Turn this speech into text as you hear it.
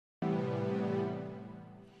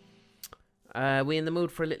We in the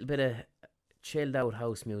mood for a little bit of chilled out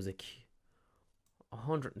house music.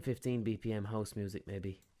 115 BPM house music,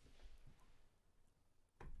 maybe.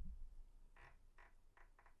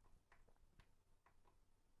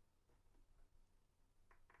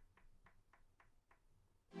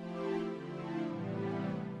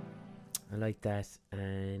 I like that,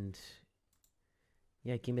 and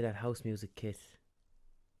yeah, give me that house music kit.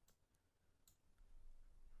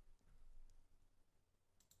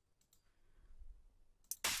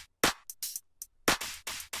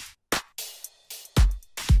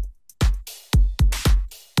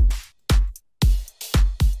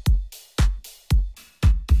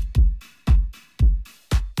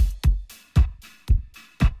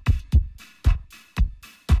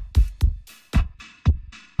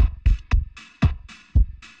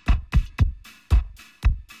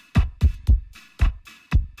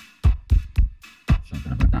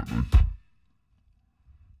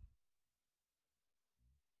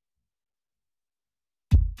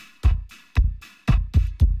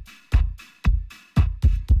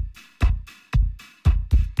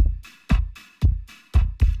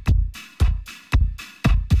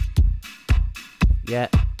 Yeah,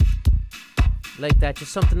 like that,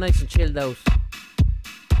 just something nice and chilled out.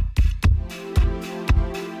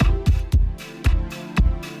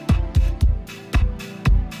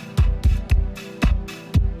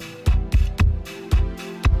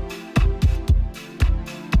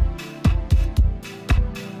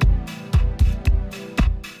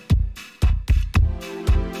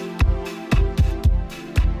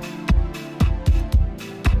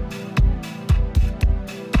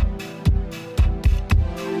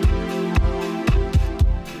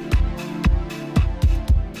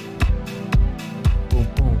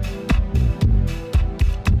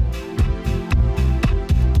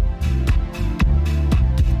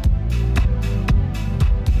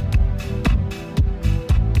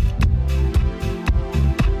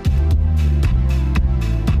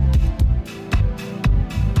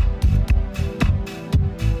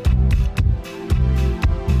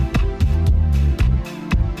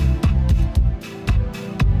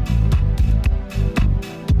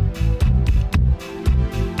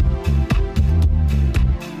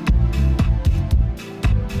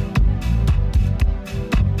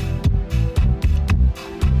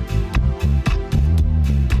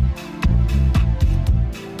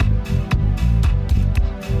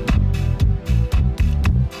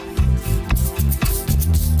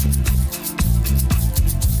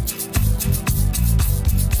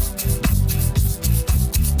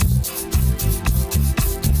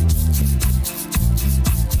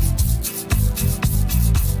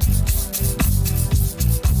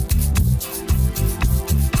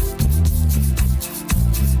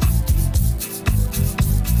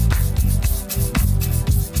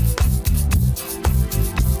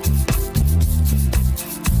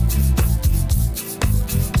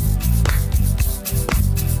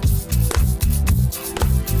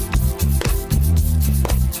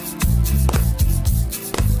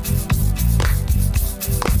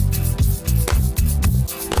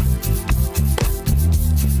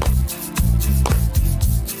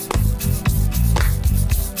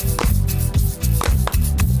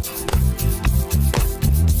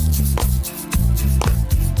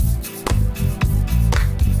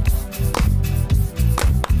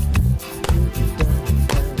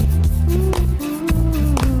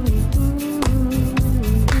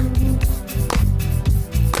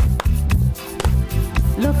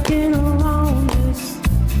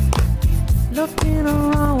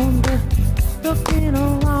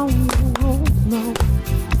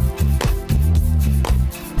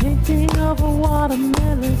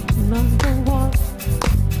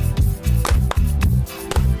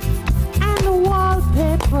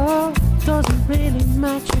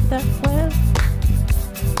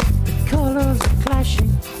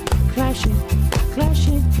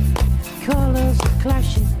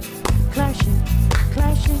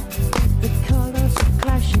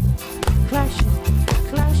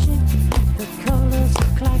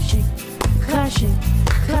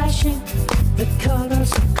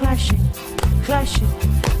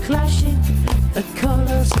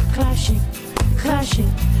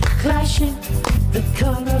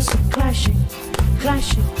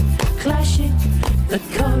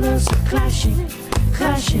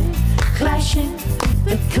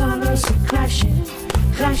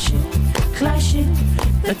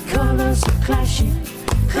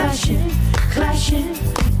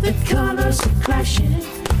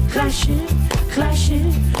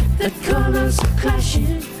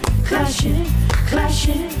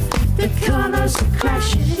 The colors are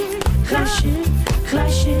clashing, clashing,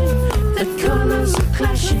 clashing. The colors are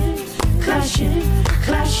clashing, clashing,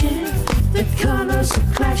 clashing. The colors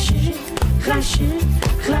are clashing, clashing,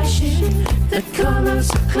 clashing. The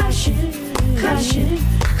colors are clashing, clashing,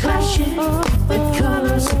 clashing. The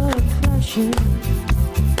colors are clashing.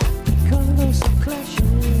 The colors are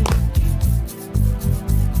clashing.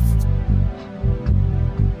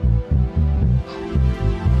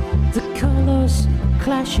 The colors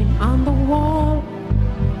clashing on the wall.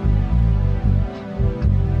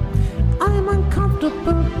 I'm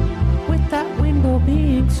uncomfortable with that window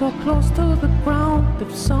being so close to the ground.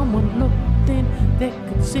 If someone looked in, they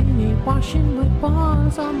could see me washing my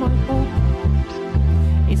balls on my boat.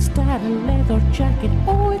 Is that a leather jacket?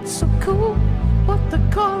 Oh, it's so cool. But the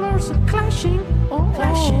colors are clashing. Oh,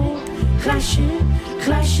 clashing, clashing,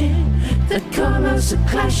 clashing. The colors are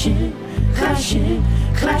clashing, clashing,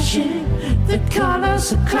 clashing. The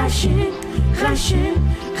colors are clashing, clashing,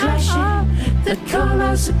 clashing. The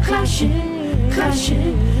colors are clashing,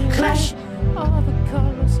 clashing, clashing. All the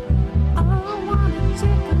colors. I wanna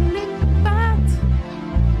take a little bath.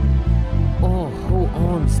 Oh, who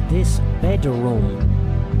owns this bedroom?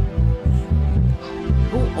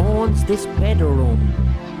 Who owns this bedroom?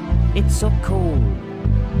 It's so cool.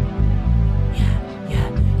 Yeah.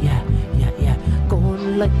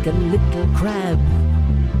 Going like a little crab.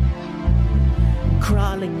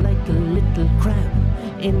 Crawling like a little crab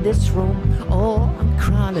in this room. Oh, I'm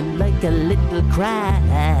crawling like a little crab.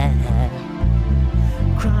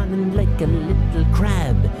 Crawling like a little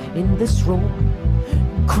crab in this room.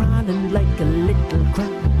 Crawling like a little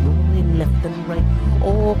crab, going left and right.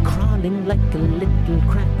 Oh, crawling like a little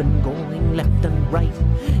crab and going left and right.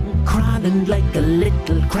 Crawling like a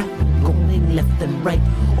little crab and going left and right.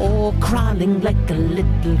 Oh, crawling like a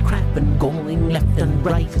little crab and going left and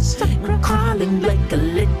right. Crawling like a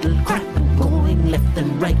little crab and going left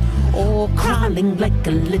and right. Oh, crawling like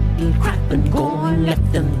a little crab and going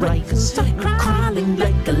left and right. Crawling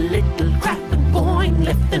like a little crab and going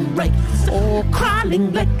left and right. Oh,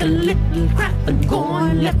 crawling like a little crab and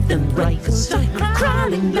going left and right.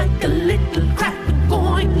 Crawling like a little crab and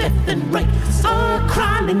going left and right. Oh,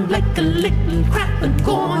 crawling like a little crab and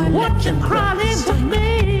going left and right. Crawling with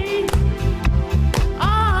me.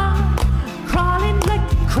 Ah, crawling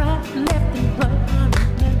like a crab left and right.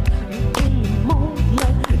 In the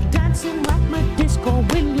moonlight, dancing like my disco.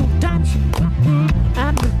 Will you dance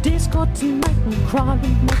at the disco tonight? I'm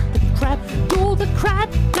crawling like the crab. Do the crab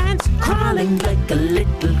dance. Crawling like a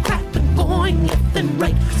little crab and going left and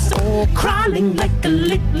right. So crawling like a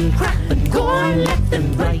little crab and going left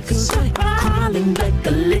and right. Crawling like a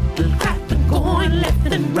little crab and going left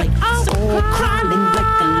and right. So crawling like a little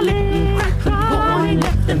crab and going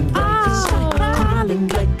left and right. Crawling like a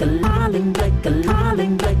crawling like a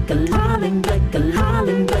crawling like a crawling like a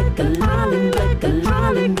crawling like a crawling like a crawling like a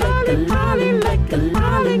crawling like a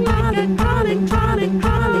crawling crawling crawling crawling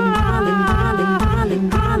crawling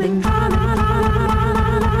crawling crawling crawling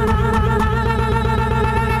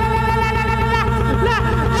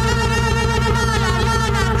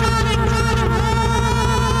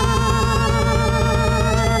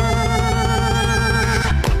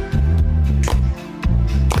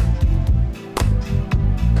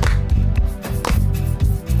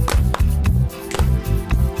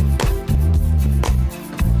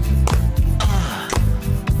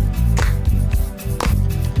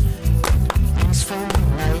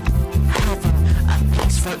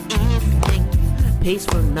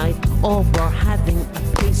peaceful night, oh, we're having a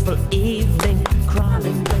peaceful evening.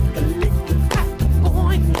 Crawling like a little crab,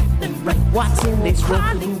 going left and right. What's in this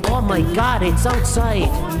room? Oh my God, it's outside.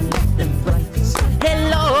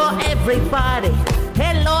 Hello, everybody.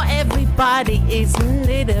 Hello, everybody. Isn't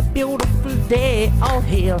it a beautiful day out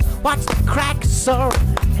here? What's the crack, sir?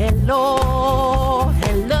 Hello,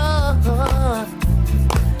 hello.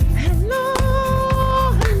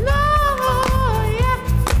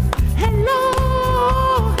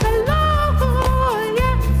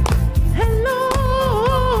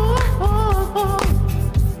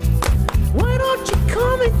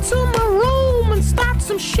 To my room and start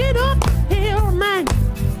some shit up here, man.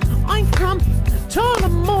 I'm from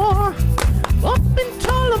Tullamore, up in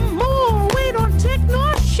Tullamore. We don't take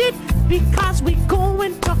no shit because we go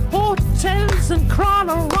into hotels and crawl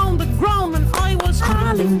around the ground. And I was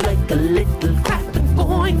crawling like a little crab and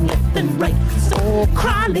going left and right. So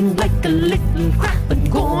crawling like a little crab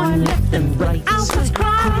and going left and right. I was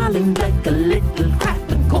crawling like a little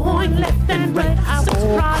crab and going left and right. I was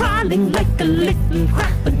crawling like a little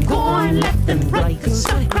crab and going left and right.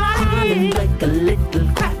 So crawling like a little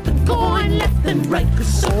crab and going left and right.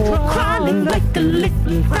 So crawling like a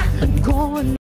little crab